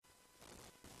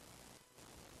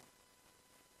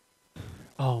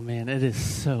Oh man, it is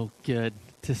so good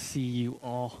to see you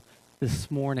all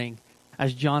this morning.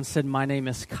 As John said, my name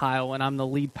is Kyle, and I'm the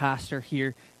lead pastor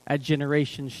here at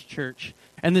Generations Church.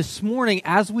 And this morning,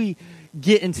 as we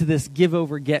get into this Give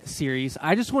Over Get series,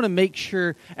 I just want to make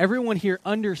sure everyone here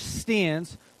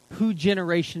understands who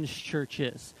Generations Church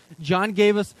is. John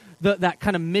gave us that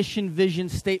kind of mission vision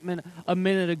statement a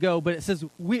minute ago, but it says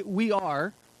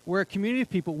we're a community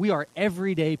of people. We are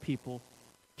everyday people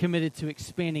committed to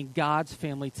expanding God's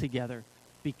family together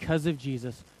because of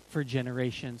Jesus for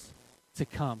generations to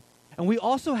come. And we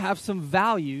also have some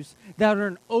values that are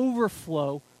an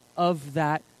overflow of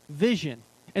that vision.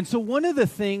 And so one of the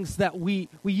things that we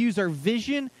use our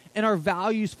vision and our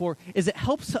values for is it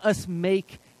helps us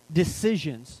make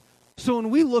decisions. So when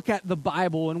we look at the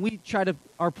Bible and we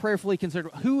are prayerfully consider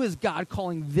who is God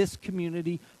calling this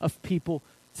community of people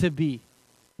to be,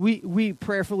 we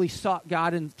prayerfully sought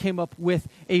God and came up with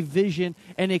a vision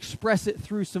and express it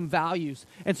through some values.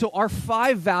 And so our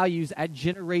 5 values at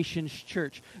Generations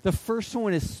Church, the first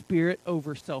one is spirit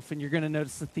over self, and you're going to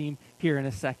notice the theme here in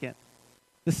a second.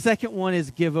 The second one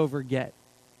is give over get.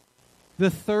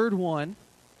 The third one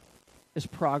is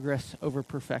progress over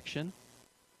perfection.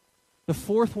 The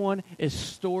fourth one is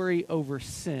story over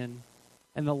sin.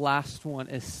 And the last one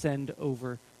is send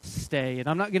over stay. And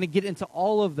I'm not going to get into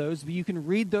all of those, but you can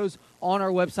read those on our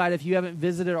website. If you haven't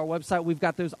visited our website, we've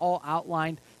got those all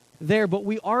outlined there. But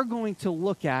we are going to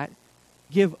look at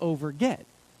give over get.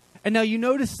 And now you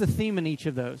notice the theme in each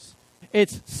of those.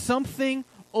 It's something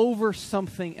over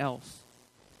something else.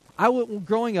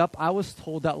 Growing up, I was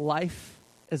told that life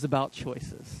is about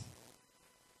choices.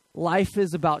 Life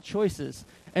is about choices.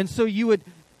 And so you would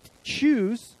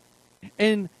choose,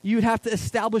 and you'd have to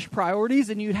establish priorities,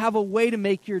 and you'd have a way to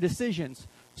make your decisions.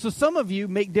 So some of you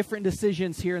make different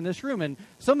decisions here in this room, and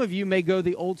some of you may go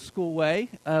the old school way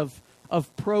of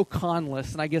pro-con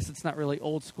list, and I guess it's not really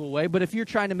old school way, but if you're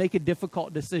trying to make a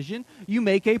difficult decision, you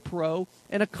make a pro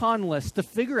and a con list to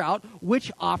figure out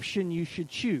which option you should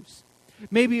choose.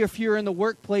 Maybe if you're in the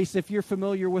workplace, if you're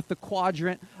familiar with the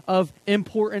quadrant of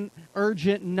important,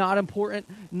 urgent, not important,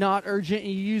 not urgent,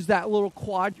 and you use that little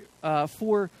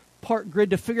 4-part grid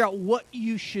to figure out what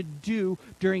you should do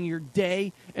during your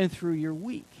day and through your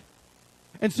week.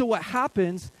 And so what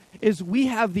happens is we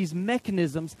have these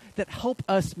mechanisms that help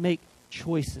us make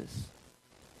choices.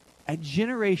 At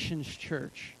Generations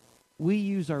Church, we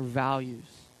use our values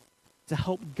to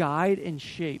help guide and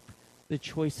shape the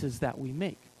choices that we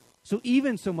make. So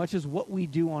even so much as what we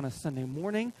do on a Sunday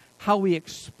morning, how we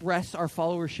express our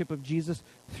followership of Jesus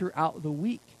throughout the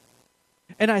week.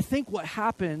 And I think what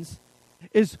happens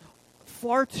is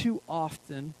far too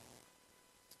often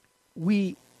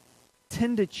we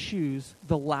tend to choose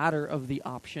the latter of the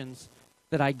options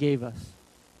that I gave us.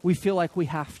 We feel like we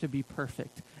have to be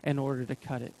perfect in order to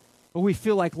cut it. Or we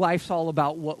feel like life's all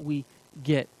about what we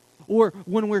get. Or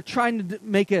when we're trying to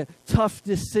make a tough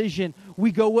decision,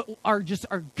 we go what our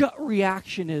gut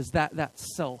reaction is, that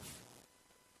self.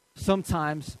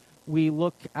 Sometimes we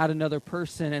look at another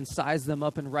person and size them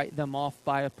up and write them off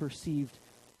by a perceived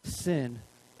sin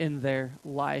in their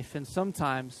life. And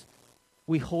sometimes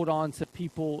we hold on to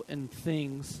people and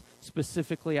things,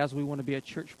 specifically as we want to be a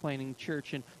church planting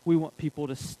church, and we want people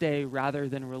to stay rather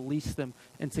than release them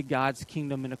into God's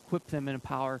kingdom and equip them and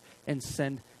empower and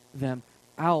send them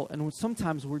out. And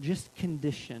sometimes we're just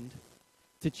conditioned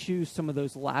to choose some of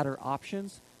those latter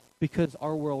options because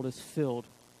our world is filled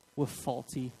with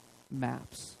faulty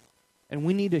maps. And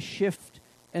we need a shift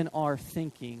in our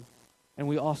thinking, and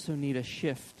we also need a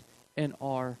shift in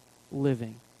our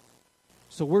living.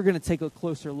 So we're going to take a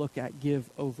closer look at give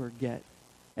over get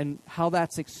and how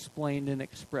that's explained and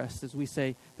expressed as we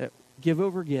say that give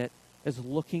over get is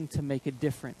looking to make a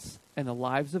difference in the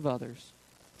lives of others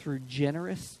through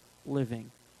generous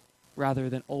living rather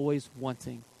than always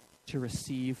wanting to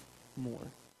receive more.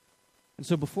 And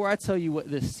so before I tell you what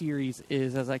this series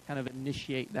is, as I kind of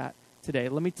initiate that today,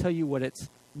 let me tell you what it's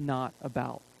not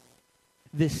about.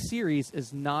 This series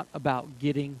is not about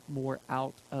getting more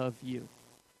out of you.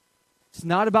 It's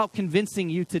not about convincing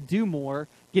you to do more,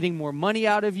 getting more money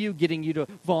out of you, getting you to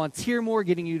volunteer more,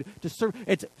 getting you to serve.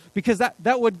 It's because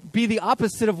that would be the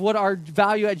opposite of what our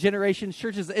value at Generations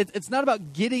Church is. It's not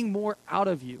about getting more out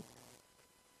of you.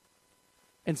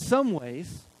 In some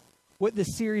ways, what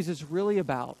this series is really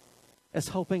about is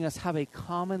helping us have a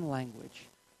common language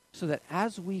so that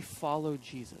as we follow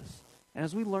Jesus and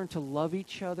as we learn to love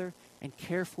each other and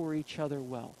care for each other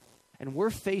well, and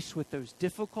we're faced with those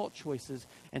difficult choices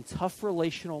and tough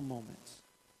relational moments,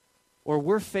 or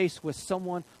we're faced with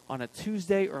someone on a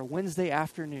Tuesday or a Wednesday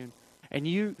afternoon,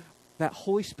 and that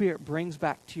Holy Spirit brings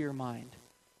back to your mind,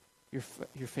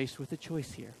 you're faced with a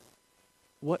choice here.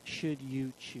 What should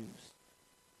you choose?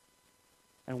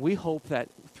 And we hope that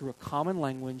through a common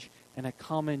language and a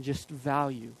common just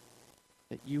value,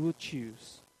 that you will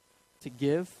choose to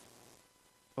give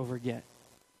over get.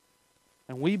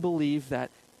 And we believe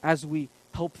that as we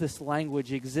help this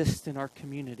language exist in our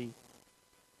community,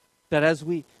 that as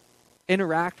we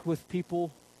interact with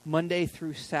people Monday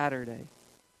through Saturday,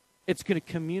 it's going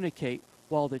to communicate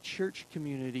while the church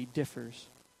community differs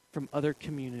from other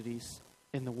communities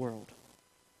in the world.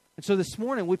 And so this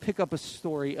morning we pick up a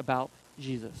story about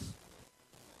Jesus.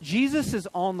 Jesus is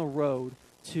on the road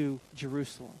to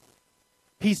Jerusalem.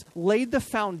 He's laid the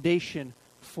foundation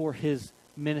for his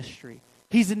ministry.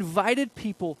 He's invited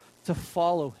people to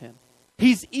follow him.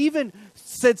 He's even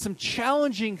said some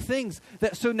challenging things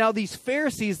so now these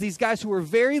Pharisees, these guys who were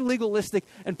very legalistic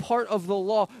and part of the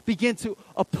law, begin to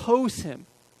oppose him.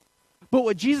 But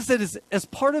what Jesus said is, as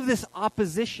part of this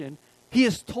opposition, he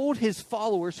has told his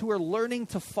followers who are learning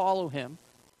to follow him,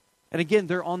 and again,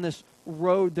 they're on this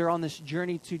road, they're on this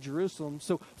journey to Jerusalem,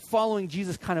 so following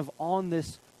Jesus kind of on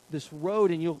this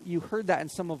road, and you heard that in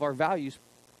some of our values,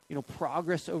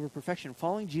 progress over perfection.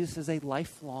 Following Jesus is a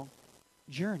lifelong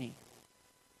journey.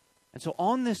 And so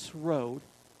on this road,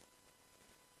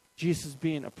 Jesus is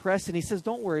being oppressed, and he says,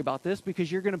 don't worry about this, because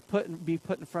you're going to be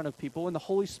put in front of people, and the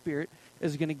Holy Spirit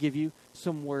is going to give you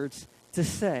some words to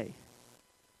say.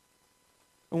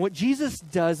 And what Jesus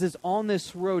does is on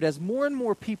this road, as more and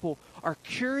more people are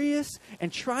curious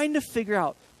and trying to figure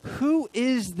out who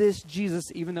is this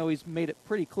Jesus, even though he's made it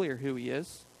pretty clear who he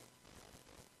is,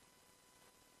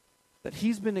 that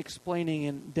he's been explaining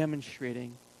and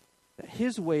demonstrating that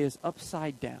his way is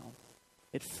upside down.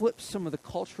 It flips some of the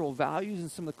cultural values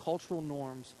and some of the cultural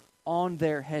norms on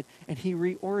their head, and he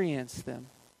reorients them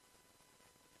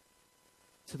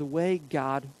to the way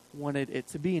God wanted it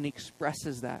to be, and he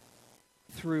expresses that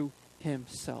through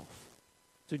himself.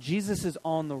 So Jesus is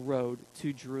on the road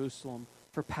to Jerusalem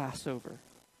for Passover.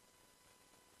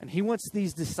 And he wants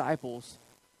these disciples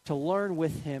to learn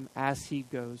with him as he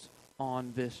goes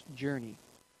on this journey.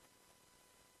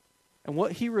 And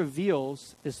what he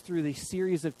reveals is through the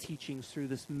series of teachings through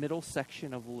this middle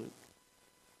section of Luke,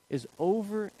 is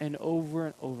over and over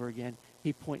and over again,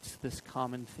 he points to this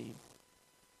common theme.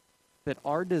 That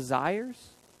our desires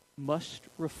must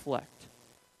reflect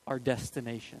our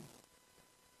destination.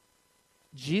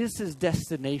 Jesus'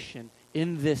 destination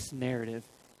in this narrative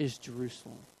is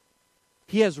Jerusalem.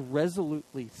 He has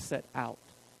resolutely set out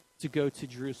to go to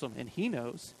Jerusalem, and he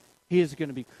knows he is going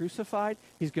to be crucified,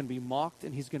 he's going to be mocked,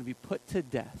 and he's going to be put to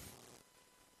death.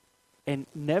 And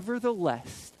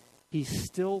nevertheless, he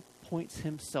still points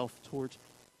himself towards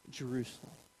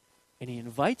Jerusalem. And he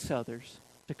invites others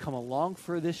to come along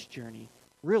for this journey,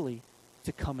 really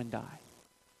to come and die.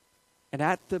 And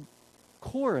at the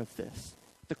core of this,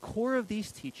 the core of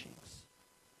these teachings,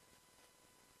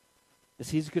 is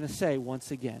he's going to say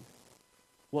once again,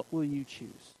 what will you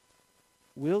choose?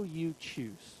 Will you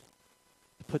choose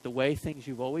to put the way things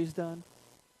you've always done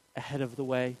ahead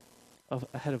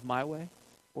of my way?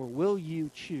 Or will you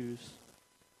choose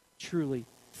truly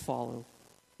follow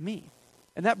me?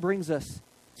 And that brings us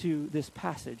to this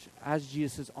passage as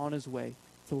Jesus is on his way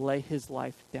to lay his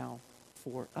life down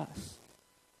for us.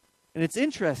 And it's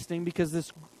interesting because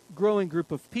this growing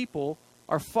group of people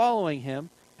are following him,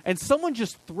 and someone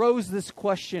just throws this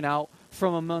question out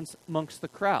from amongst the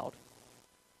crowd.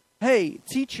 Hey,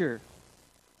 teacher,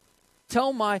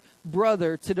 tell my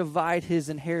brother to divide his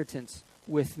inheritance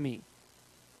with me.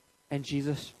 And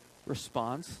Jesus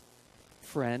responds,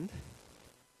 friend,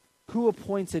 who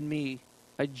appointed me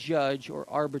a judge or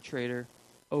arbitrator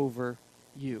over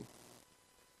you?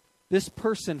 This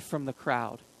person from the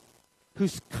crowd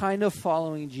who's kind of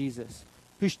following Jesus,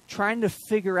 who's trying to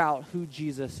figure out who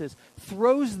Jesus is,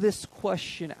 throws this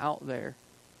question out there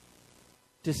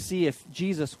to see if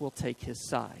Jesus will take his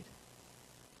side.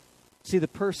 See, the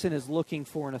person is looking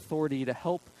for an authority to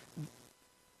help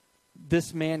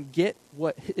this man get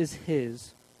what is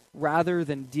his rather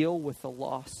than deal with the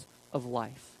loss of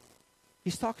life.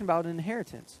 He's talking about an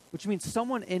inheritance, which means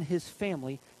someone in his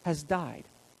family has died.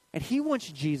 And he wants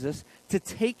Jesus to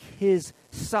take his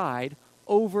side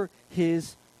over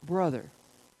his brother.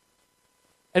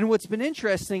 And what's been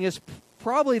interesting is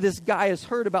probably this guy has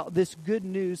heard about this good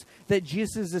news that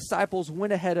Jesus' disciples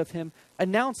went ahead of him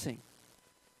announcing.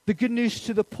 The good news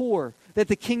to the poor, that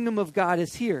the kingdom of God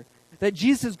is here. That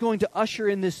Jesus is going to usher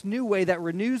in this new way that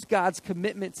renews God's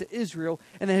commitment to Israel,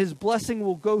 and that his blessing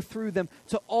will go through them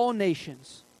to all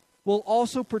nations. while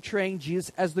also portraying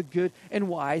Jesus as the good and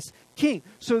wise king.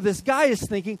 So this guy is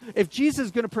thinking, if Jesus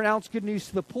is going to pronounce good news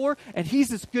to the poor, and he's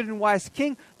this good and wise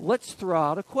king, let's throw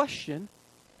out a question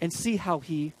and see how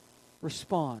he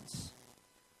responds.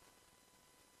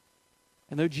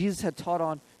 And though Jesus had taught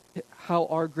on how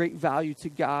our great value to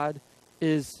God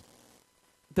is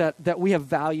that we have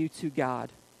value to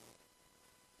God,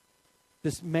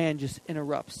 this man just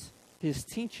interrupts his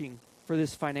teaching for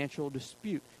this financial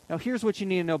dispute. Now, here's what you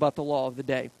need to know about the law of the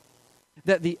day.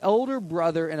 That the elder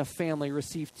brother in a family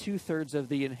receives 2/3 of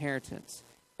the inheritance,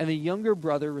 and the younger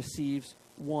brother receives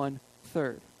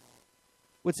 1/3.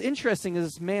 What's interesting is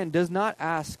this man does not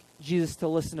ask Jesus to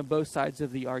listen to both sides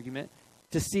of the argument,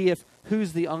 to see if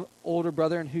who's the older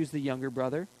brother and who's the younger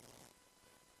brother,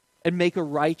 and make a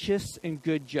righteous and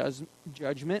good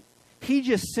judgment. He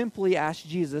just simply asked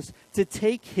Jesus to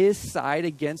take his side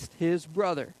against his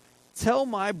brother. Tell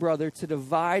my brother to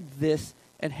divide this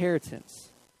inheritance.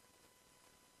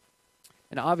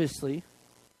 And obviously,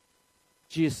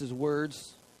 Jesus'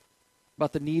 words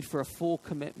about the need for a full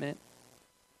commitment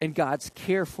and God's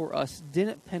care for us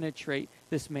didn't penetrate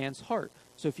this man's heart.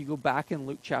 So if you go back in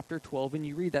Luke chapter 12 and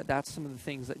you read that, that's some of the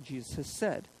things that Jesus has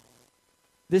said.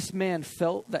 This man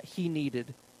felt that he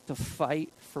needed to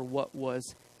fight for what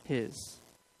was his.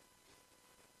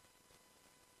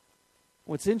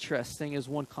 What's interesting is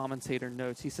one commentator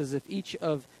notes, he says, if each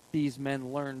of these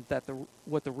men learned that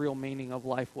what the real meaning of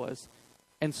life was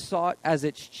and sought as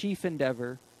its chief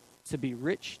endeavor to be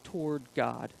rich toward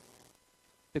God,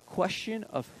 the question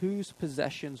of whose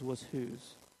possessions was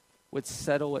whose would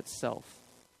settle itself.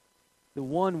 The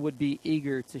one would be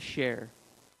eager to share,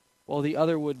 while the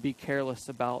other would be careless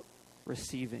about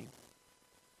receiving.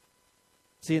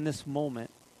 See, in this moment,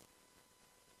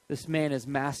 this man is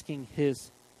masking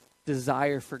his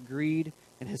desire for greed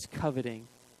and his coveting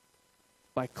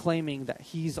by claiming that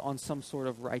he's on some sort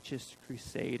of righteous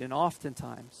crusade. And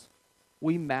oftentimes,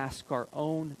 we mask our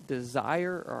own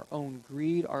desire, our own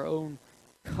greed, our own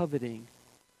coveting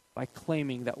by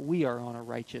claiming that we are on a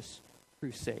righteous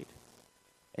crusade.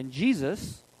 And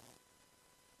Jesus,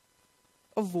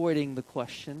 avoiding the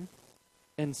question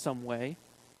in some way,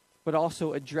 but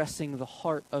also addressing the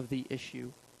heart of the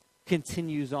issue,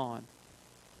 continues on.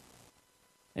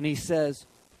 And he says,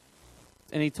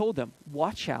 and he told them,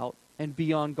 watch out and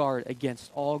be on guard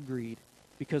against all greed,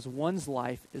 because one's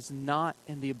life is not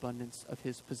in the abundance of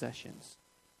his possessions.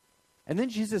 And then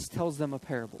Jesus tells them a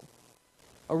parable.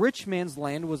 A rich man's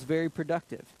land was very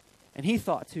productive, and he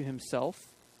thought to himself,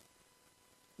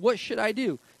 what should I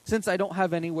do, since I don't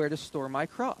have anywhere to store my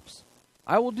crops?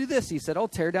 I will do this, he said. I'll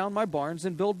tear down my barns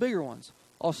and build bigger ones.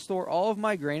 I'll store all of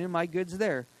my grain and my goods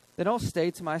there. Then I'll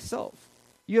stay to myself.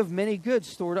 You have many goods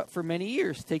stored up for many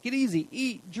years. Take it easy.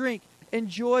 Eat, drink,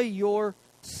 enjoy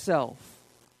yourself.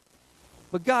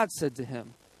 But God said to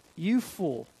him, you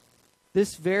fool,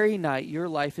 this very night your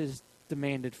life is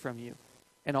demanded from you.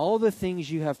 And all the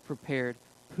things you have prepared,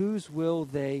 whose will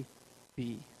they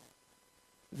be?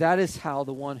 That is how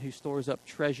the one who stores up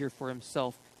treasure for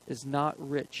himself is not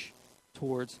rich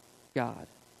towards God.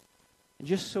 And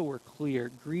just so we're clear,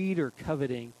 greed or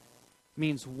coveting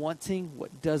means wanting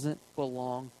what doesn't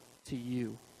belong to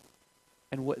you.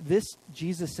 And what this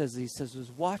Jesus says, he says, is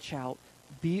watch out,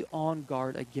 be on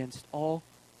guard against all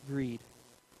greed,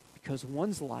 because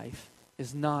one's life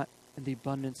is not in the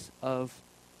abundance of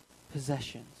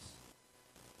possessions.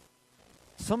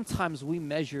 Sometimes we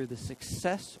measure the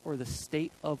success or the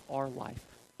state of our life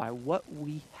by what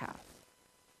we have.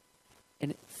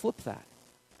 And flip that.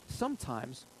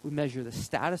 Sometimes we measure the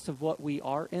status of what we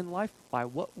are in life by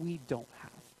what we don't have.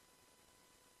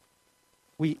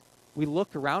 We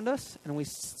look around us and we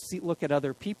look at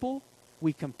other people.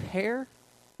 We compare.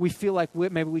 We feel like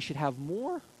maybe we should have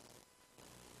more.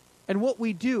 And what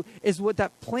we do is what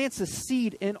that plants a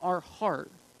seed in our heart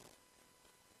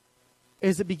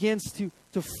as it begins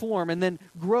to form and then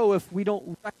grow if we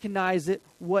don't recognize it,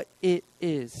 what it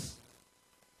is.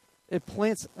 It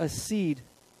plants a seed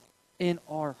in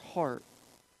our heart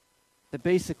that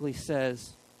basically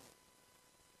says,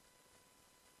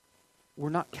 we're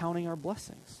not counting our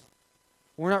blessings.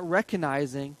 We're not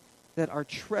recognizing that our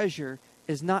treasure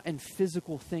is not in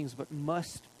physical things, but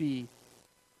must be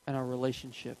in our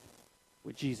relationship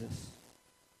with Jesus.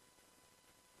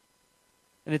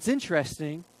 And it's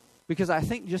interesting because I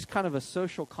think just kind of a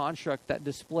social construct that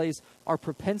displays our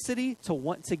propensity to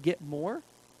want to get more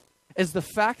is the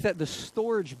fact that the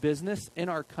storage business in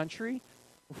our country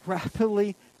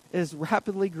is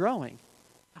rapidly growing.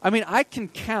 I mean, I can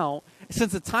count,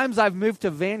 since the times I've moved to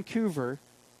Vancouver,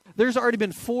 There's already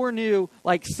been 4 new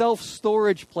like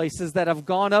self-storage places that have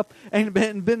gone up and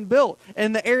been built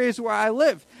in the areas where I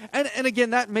live. And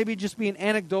again, that maybe just be an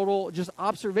anecdotal just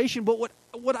observation, but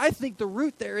what I think the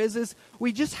root there is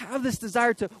we just have this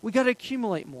desire we got to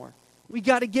accumulate more. We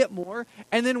got to get more.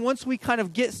 And then once we kind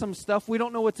of get some stuff, we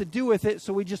don't know what to do with it,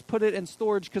 so we just put it in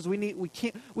storage because we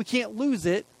can't lose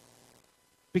it,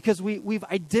 because we've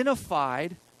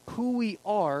identified who we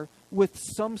are with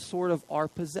some sort of our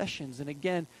possessions. And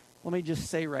again, let me just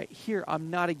say right here, I'm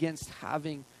not against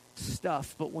having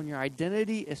stuff, but when your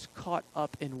identity is caught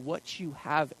up in what you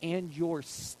have and your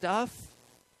stuff,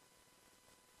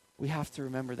 we have to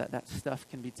remember that stuff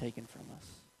can be taken from us.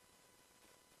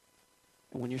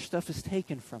 And when your stuff is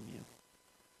taken from you,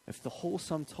 if the whole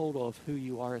sum total of who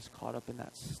you are is caught up in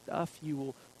that stuff, you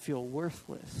will feel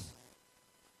worthless.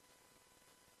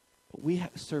 But we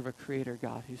serve a creator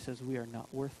God who says we are not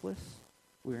worthless,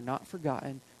 we are not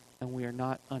forgotten, and we are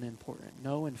not unimportant.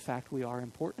 No, in fact, we are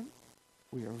important,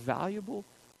 we are valuable,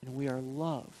 and we are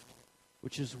loved,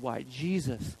 which is why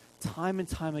Jesus, time and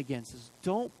time again, says,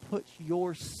 don't put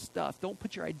your stuff, don't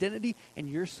put your identity and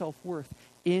your self-worth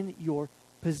in your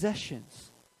possessions.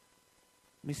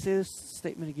 Let me say this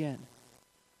statement again.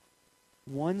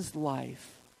 One's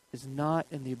life is not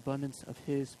in the abundance of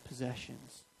his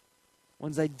possessions.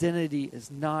 One's identity is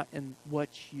not in what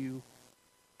you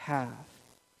have.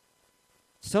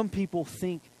 Some people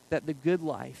think that the good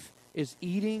life is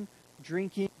eating,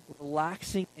 drinking,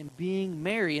 relaxing, and being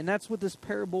merry. And that's what this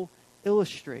parable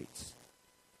illustrates.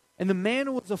 And the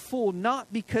man was a fool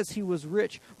not because he was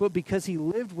rich, but because he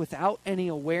lived without any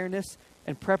awareness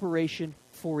and preparation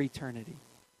for eternity.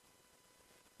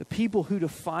 The people who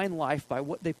define life by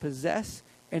what they possess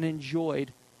and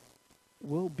enjoyed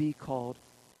will be called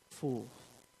fools.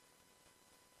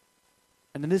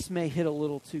 And then this may hit a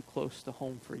little too close to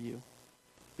home for you,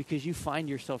 because you find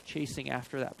yourself chasing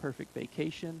after that perfect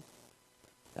vacation,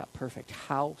 that perfect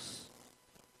house,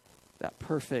 that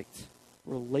perfect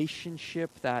relationship,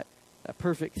 that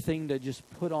perfect thing to just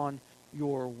put on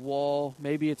your wall.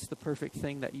 Maybe it's the perfect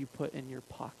thing that you put in your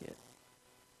pocket.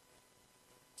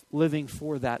 Living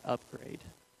for that upgrade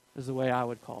is the way I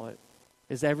would call it.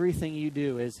 Is everything you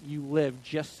do is you live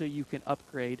just so you can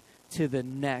upgrade to the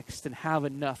next and have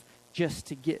enough just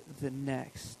to get the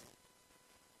next.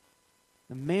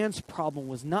 The man's problem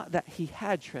was not that he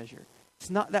had treasure. It's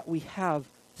not that we have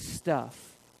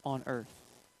stuff on earth,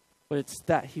 but it's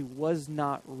that he was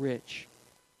not rich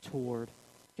toward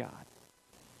God.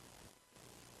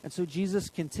 And so Jesus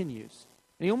continues.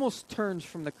 And he almost turns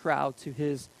from the crowd to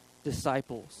his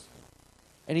disciples.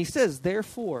 And he says,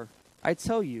 therefore, I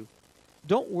tell you,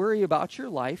 don't worry about your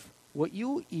life, what you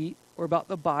will eat, or about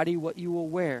the body, what you will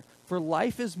wear. For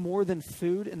life is more than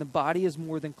food, and the body is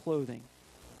more than clothing.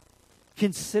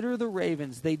 Consider the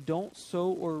ravens. They don't sow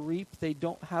or reap. They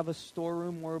don't have a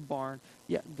storeroom or a barn,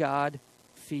 yet God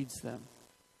feeds them.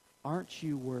 Aren't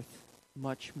you worth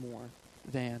much more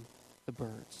than the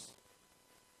birds?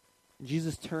 And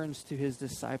Jesus turns to his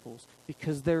disciples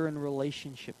because they're in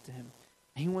relationship to him.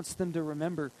 He wants them to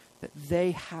remember that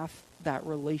they have that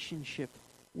relationship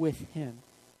with him.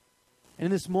 And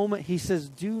in this moment, he says,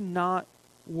 do not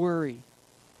worry.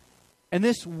 And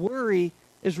this worry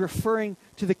is referring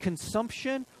to the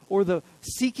consumption or the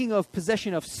seeking of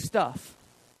possession of stuff.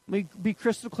 Let me be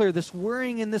crystal clear. This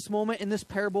worrying in this moment, in this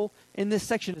parable, in this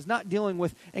section, is not dealing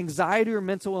with anxiety or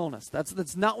mental illness.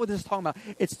 That's not what this is talking about.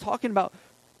 It's talking about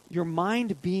your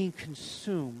mind being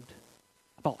consumed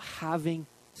about having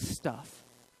stuff.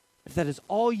 If that is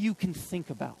all you can think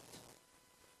about.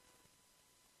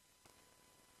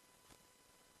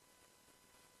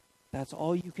 That's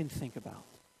all you can think about.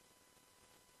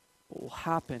 What will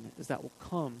happen is that will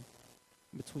come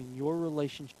between your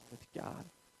relationship with God,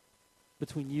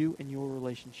 between you and your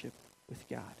relationship with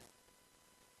God.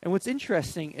 And what's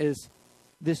interesting is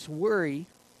this worry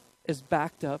is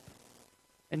backed up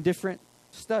in different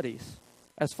studies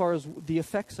as far as the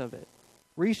effects of it.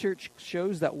 Research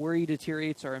shows that worry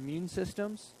deteriorates our immune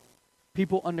systems.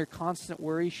 People under constant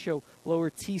worry show lower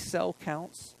T cell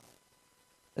counts,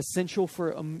 essential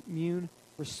for immune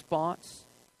response.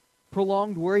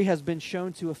 Prolonged worry has been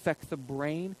shown to affect the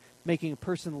brain, making a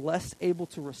person less able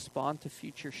to respond to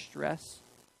future stress.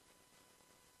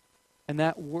 And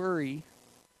that worry,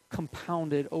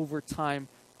 compounded over time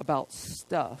about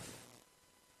stuff,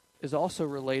 is also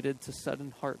related to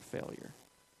sudden heart failure.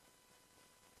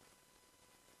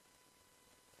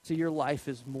 So your life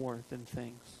is more than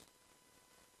things.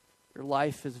 Your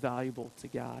life is valuable to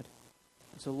God.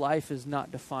 And so life is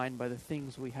not defined by the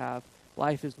things we have.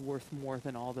 Life is worth more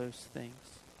than all those things.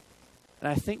 And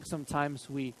I think sometimes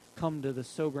we come to the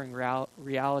sobering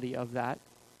reality of that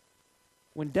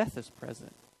when death is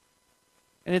present.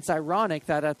 And it's ironic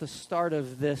that at the start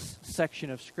of this section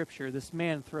of Scripture, this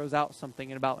man throws out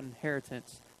something about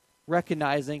inheritance,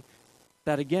 recognizing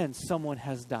that, again, someone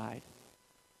has died.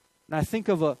 And I think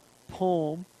of a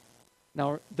poem.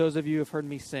 Now, those of you who have heard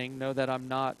me sing know that I'm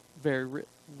not very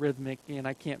rhythmic and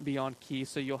I can't be on key,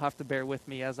 so you'll have to bear with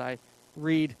me as I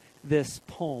read this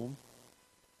poem.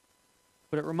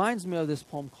 But it reminds me of this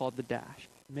poem called The Dash.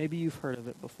 Maybe you've heard of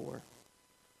it before.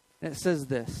 And it says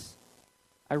this: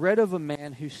 I read of a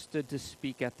man who stood to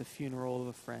speak at the funeral of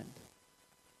a friend.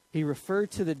 He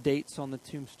referred to the dates on the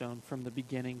tombstone from the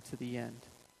beginning to the end.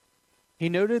 He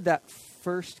noted that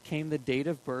first came the date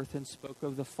of birth and spoke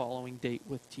of the following date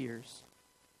with tears.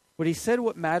 But he said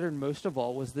what mattered most of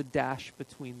all was the dash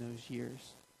between those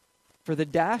years. For the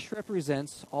dash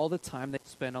represents all the time they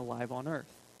spent alive on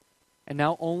earth. And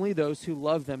now only those who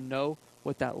love them know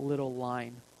what that little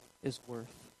line is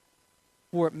worth.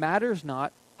 For it matters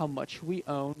not how much we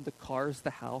own, the cars, the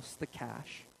house, the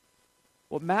cash.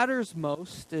 What matters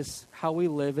most is how we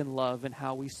live and love and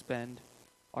how we spend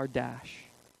our dash.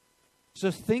 So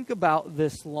think about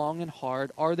this long and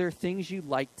hard. Are there things you'd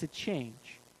like to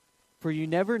change? For you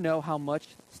never know how much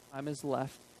time is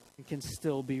left and can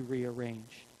still be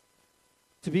rearranged.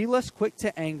 To be less quick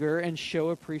to anger and show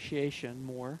appreciation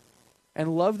more,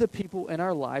 and love the people in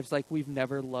our lives like we've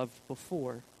never loved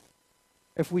before.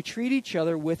 If we treat each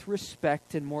other with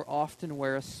respect and more often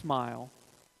wear a smile,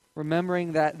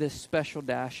 remembering that this special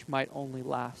dash might only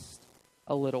last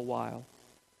a little while.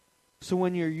 So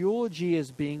when your eulogy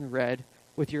is being read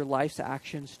with your life's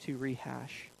actions to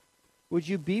rehash, would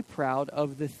you be proud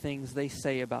of the things they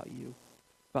say about you,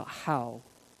 about how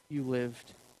you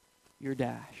lived your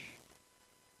dash?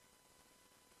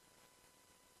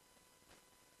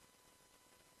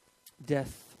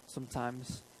 Death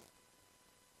sometimes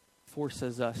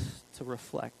forces us to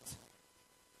reflect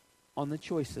on the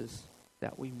choices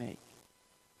that we make.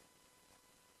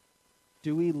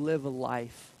 Do we live a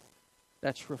life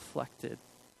that's reflected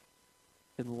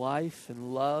in life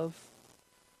and love,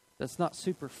 that's not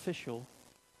superficial,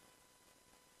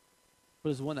 but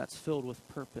is one that's filled with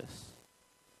purpose,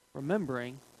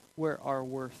 remembering where our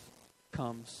worth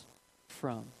comes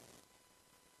from?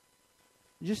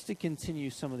 Just to continue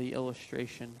some of the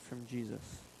illustration from Jesus.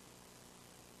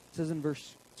 It says in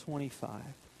verse 25,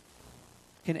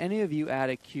 can any of you add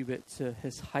a cubit to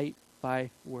his height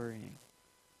by worrying?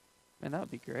 Man, that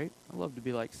would be great. I'd love to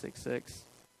be like 6'6".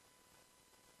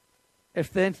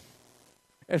 If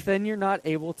then you're not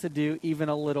able to do even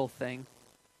a little thing,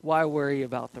 why worry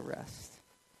about the rest?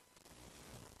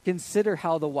 Consider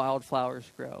how the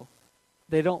wildflowers grow.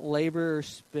 They don't labor or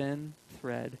spin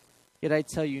thread. Yet I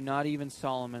tell you, not even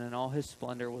Solomon in all his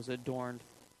splendor was adorned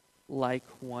like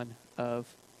one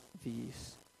of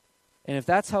these. And if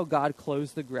that's how God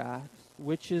clothes the grass,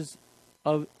 which is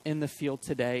in the field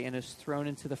today and is thrown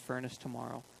into the furnace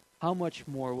tomorrow, how much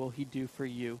more will he do for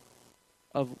you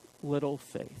of little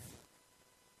faith?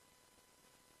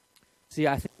 See,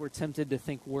 I think we're tempted to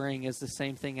think worrying is the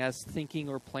same thing as thinking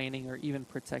or planning or even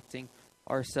protecting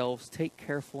ourselves. Take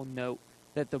careful note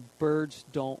that the birds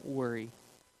don't worry,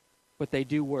 but they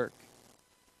do work.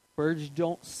 Birds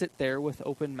don't sit there with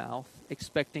open mouth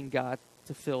expecting God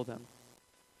to fill them.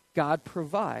 God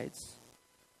provides.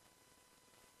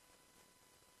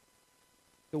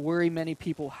 The worry many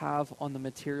people have on the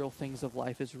material things of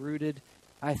life is rooted,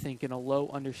 I think, in a low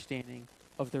understanding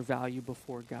of their value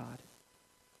before God.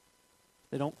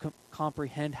 They don't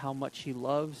comprehend how much he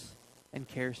loves and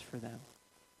cares for them.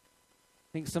 I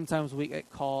think sometimes we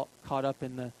get caught up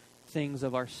in the things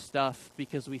of our stuff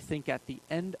because we think at the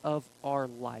end of our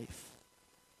life,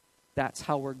 that's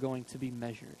how we're going to be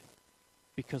measured.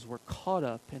 Because we're caught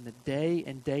up in the day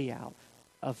in, day out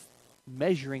of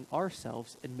measuring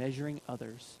ourselves and measuring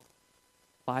others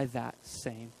by that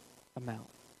same amount.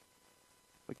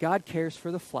 But God cares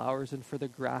for the flowers and for the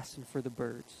grass and for the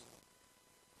birds.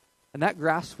 And that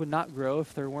grass would not grow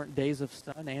if there weren't days of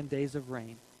sun and days of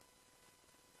rain.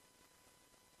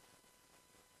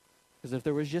 Because if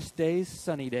there was just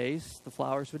sunny days, the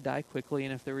flowers would die quickly.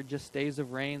 And if there were just days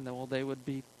of rain, then, well, they would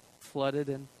be flooded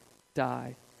and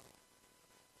die.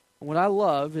 And what I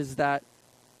love is that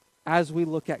as we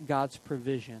look at God's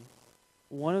provision,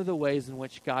 one of the ways in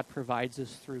which God provides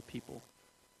is through people.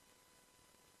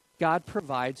 God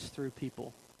provides through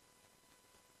people.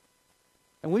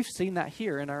 And we've seen that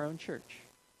here in our own church.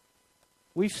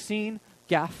 We've seen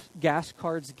gas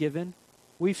cards given.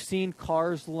 We've seen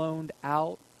cars loaned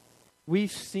out.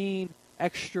 We've seen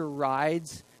extra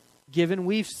rides given.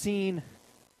 We've seen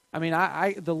I mean,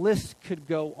 the list could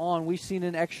go on. We've seen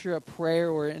an extra prayer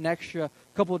or an extra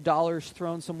couple of dollars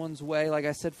thrown someone's way, like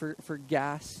I said, for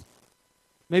gas.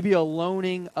 Maybe a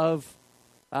loaning of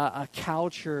a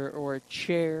couch or a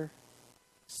chair.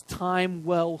 It's time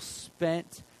well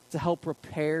spent to help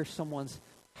repair someone's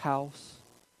house.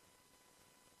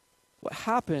 What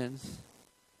happens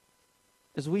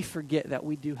is we forget that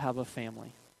we do have a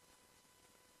family.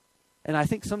 And I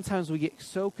think sometimes we get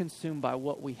so consumed by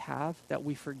what we have that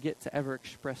we forget to ever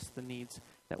express the needs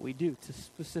that we do to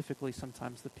specifically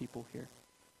sometimes the people here.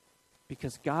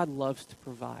 Because God loves to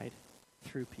provide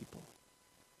through people.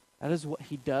 That is what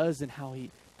he does and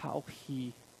how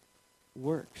he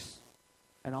works.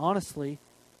 And honestly,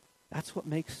 that's what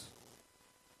makes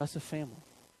us a family.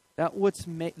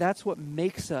 That's what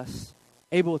makes us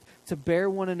able to bear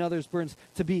one another's burdens,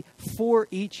 to be for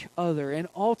each other, and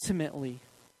ultimately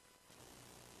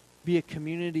be a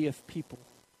community of people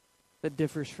that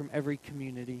differs from every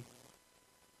community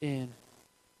in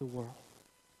the world.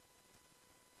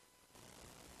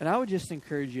 And I would just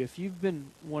encourage you, if you've been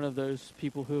one of those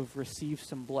people who have received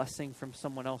some blessing from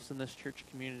someone else in this church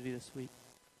community this week,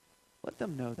 let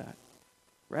them know that.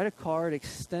 Write a card,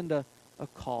 extend a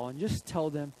call, and just tell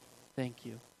them thank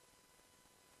you.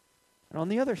 And on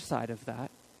the other side of that,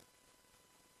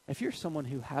 if you're someone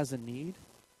who has a need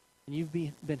and you've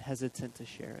been hesitant to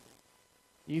share it,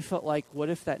 you felt like, what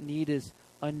if that need is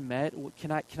unmet?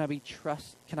 Can I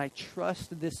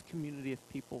trust this community of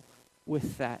people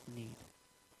with that need?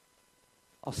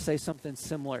 I'll say something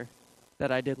similar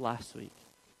that I did last week.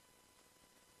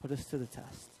 Put us to the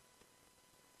test.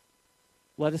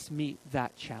 Let us meet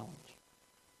that challenge.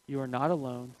 You are not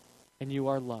alone, and you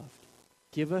are loved.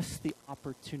 Give us the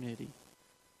opportunity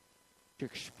to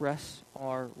express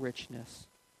our richness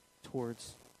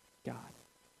towards God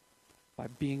by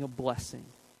being a blessing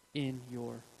in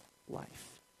your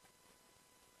life.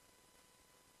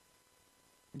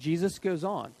 Jesus goes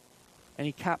on, and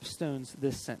he capstones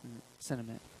this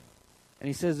sentiment. And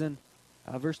he says in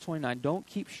verse 29, don't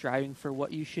keep striving for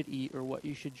what you should eat or what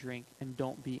you should drink, and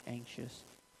don't be anxious.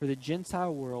 For the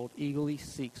Gentile world eagerly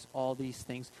seeks all these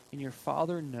things, and your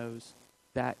Father knows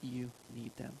that you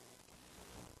need them.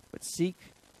 But seek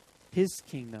his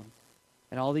kingdom,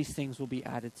 and all these things will be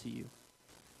added to you.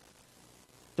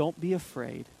 Don't be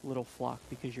afraid, little flock,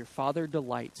 because your Father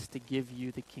delights to give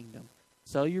you the kingdom.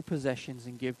 Sell your possessions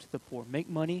and give to the poor. Make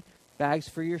money, bags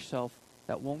for yourself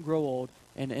that won't grow old,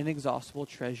 and inexhaustible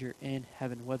treasure in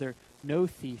heaven, whether no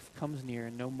thief comes near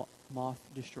and no moth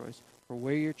destroys. For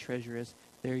where your treasure is,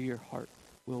 there your heart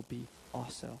will be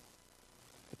also.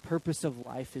 The purpose of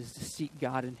life is to seek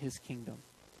God and his kingdom,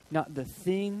 not the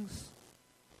things,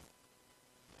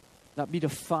 not be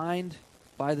defined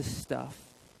by the stuff.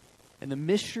 And the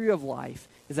mystery of life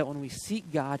is that when we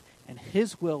seek God and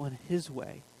his will and his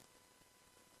way,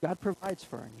 God provides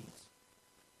for our needs.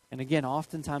 And again,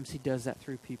 oftentimes he does that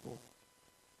through people.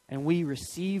 And we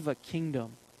receive a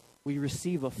kingdom, we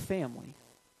receive a family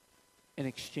in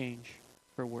exchange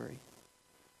for worry.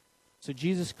 So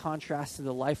Jesus contrasted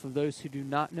the life of those who do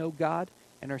not know God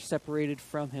and are separated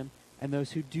from him, and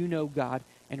those who do know God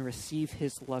and receive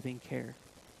his loving care.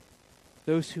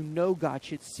 Those who know God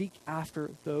should seek after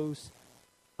those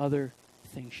other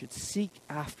things, should seek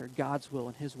after God's will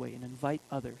and his way, and invite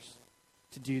others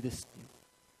to do this thing.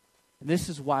 And this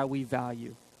is why we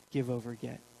value Give Over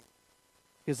Get.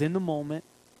 Because in the moment,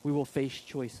 we will face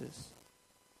choices.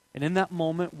 And in that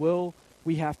moment,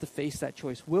 we have to face that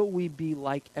choice. Will we be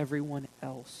like everyone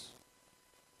else?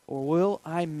 Or will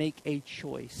I make a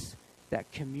choice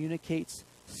that communicates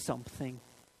something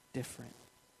different?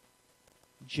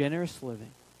 Generous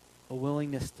living, a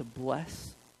willingness to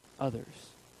bless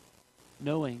others,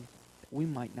 knowing that we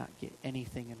might not get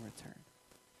anything in return.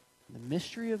 And the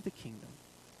mystery of the kingdom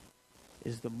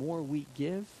is the more we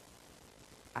give,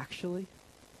 actually,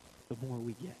 the more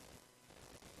we get.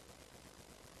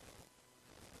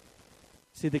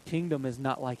 See, the kingdom is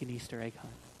not like an Easter egg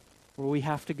hunt where we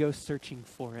have to go searching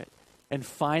for it and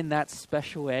find that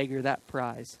special egg or that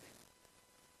prize.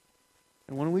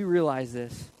 And when we realize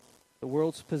this, the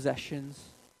world's possessions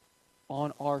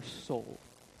on our soul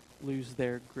lose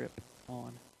their grip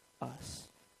on us.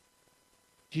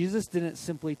 Jesus didn't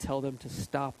simply tell them to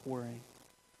stop worrying.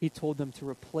 He told them to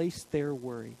replace their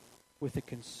worry with a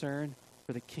concern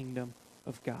for the kingdom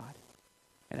of God.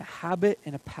 And a habit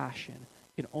and a passion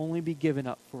can only be given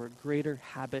up for a greater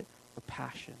habit or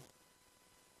passion.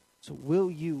 So will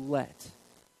you let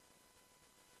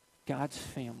God's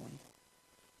family,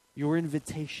 your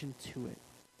invitation to it,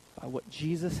 by what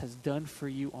Jesus has done for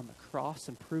you on the cross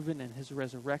and proven in his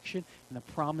resurrection and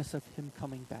the promise of him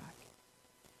coming back,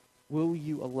 Will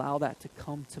you allow that to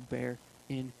come to bear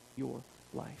in your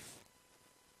life?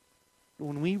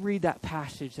 When we read that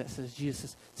passage that says,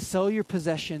 Jesus, sell your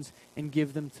possessions and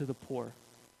give them to the poor,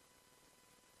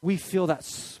 we feel that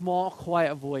small,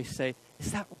 quiet voice say,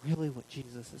 is that really what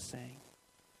Jesus is saying?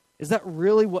 Is that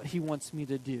really what he wants me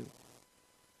to do?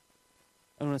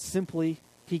 And simply,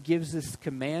 he gives this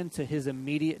command to his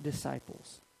immediate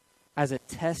disciples as a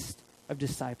test of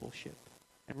discipleship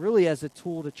and really as a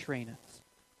tool to train us.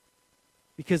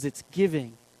 Because it's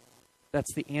giving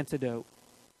that's the antidote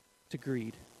to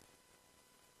greed.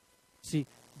 See,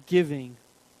 giving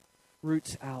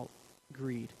roots out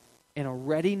greed and a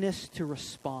readiness to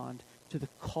respond to the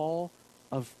call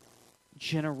of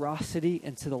generosity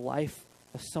into the life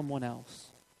of someone else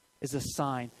is a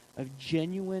sign of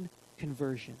genuine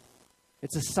conversion.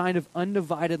 It's a sign of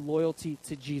undivided loyalty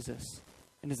to Jesus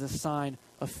and is a sign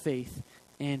of faith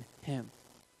in him.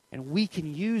 And we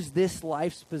can use this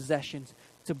life's possessions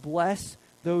to bless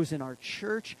those in our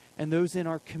church and those in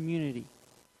our community,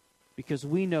 because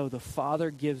we know the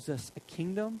Father gives us a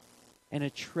kingdom and a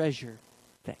treasure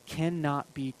that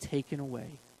cannot be taken away,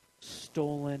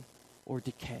 stolen, or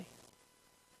decay.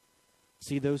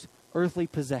 See, those earthly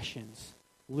possessions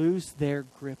lose their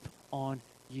grip on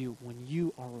you when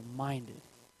you are reminded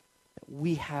that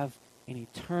we have an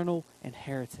eternal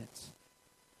inheritance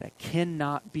that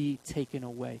cannot be taken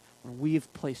away when we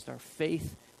have placed our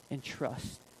faith and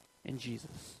trust in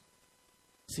Jesus.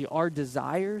 See, our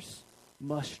desires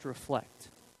must reflect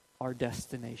our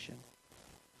destination.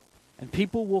 And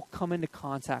people will come into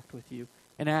contact with you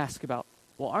and ask about,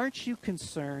 well, aren't you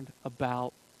concerned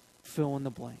about fill in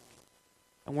the blank?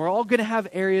 And we're all going to have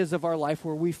areas of our life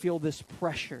where we feel this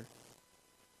pressure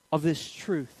of this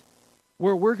truth,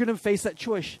 where we're going to face that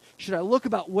choice. Should I look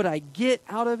about what I get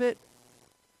out of it?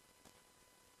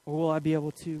 Or will I be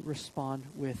able to respond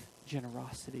with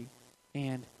generosity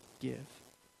and give?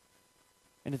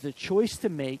 And it's a choice to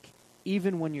make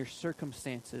even when your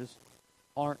circumstances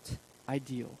aren't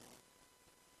ideal.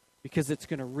 Because it's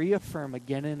going to reaffirm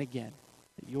again and again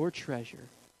that your treasure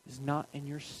is not in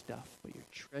your stuff, but your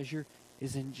treasure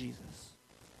is in Jesus.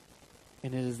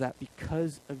 And it is that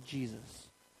because of Jesus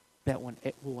that when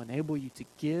it will enable you to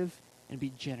give and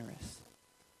be generous,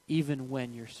 even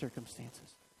when your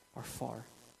circumstances are far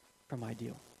from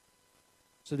ideal.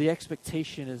 So the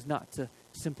expectation is not to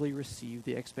simply receive.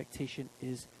 The expectation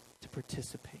is to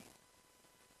participate.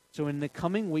 So in the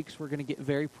coming weeks, we're going to get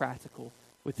very practical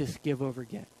with this give over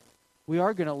get. We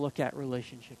are going to look at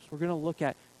relationships. We're going to look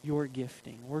at your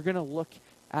gifting. We're going to look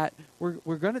at,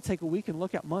 we're going to take a week and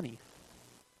look at money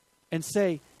and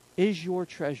say, is your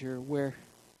treasure where,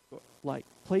 like,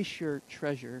 place your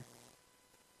treasure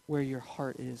where your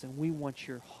heart is. And we want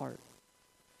your heart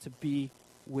to be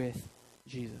with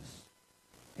Jesus.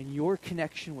 And your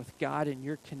connection with God and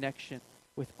your connection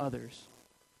with others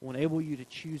will enable you to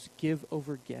choose give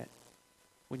over get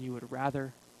when you would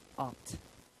rather opt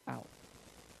out.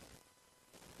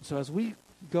 So as we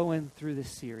go in through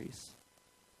this series,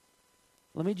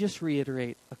 let me just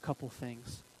reiterate a couple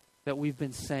things that we've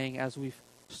been saying as we've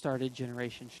started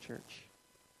Generations Church.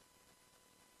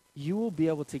 You will be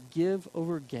able to give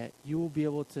over get. You will be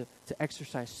able to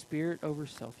exercise spirit over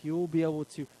self. You will be able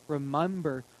to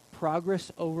remember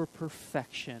progress over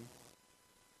perfection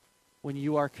when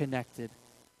you are connected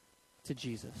to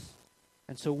Jesus.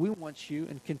 And so we want you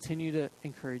and continue to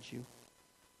encourage you.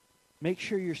 Make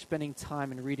sure you're spending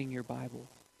time in reading your Bible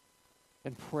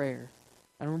and prayer.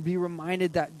 And be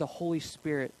reminded that the Holy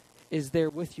Spirit is there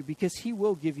with you because he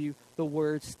will give you the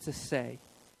words to say.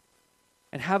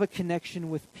 And have a connection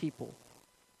with people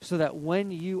so that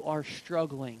when you are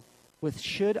struggling with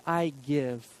should I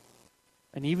give,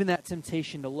 and even that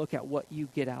temptation to look at what you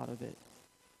get out of it,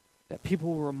 that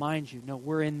people will remind you, no,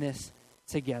 we're in this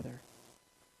together.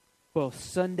 Both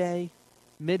Sunday,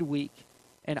 midweek,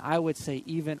 and I would say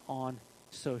even on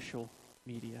social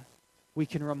media. We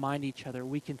can remind each other.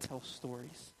 We can tell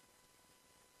stories.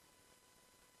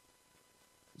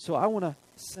 So I want to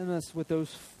send us with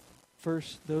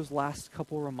those last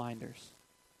couple reminders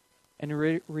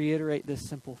and reiterate this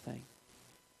simple thing.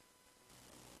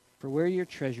 For where your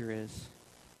treasure is,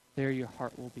 there your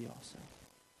heart will be also.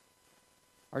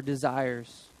 Our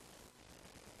desires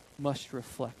must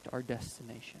reflect our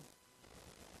destination.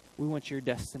 We want your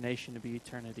destination to be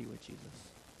eternity with Jesus.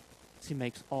 He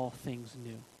makes all things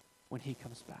new when he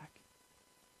comes back.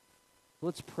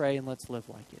 Let's pray and let's live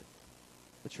like it.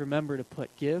 Let's remember to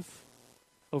put give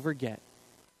over get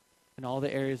in all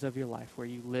the areas of your life where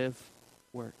you live,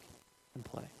 work, and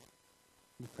play.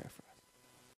 Let me pray for us.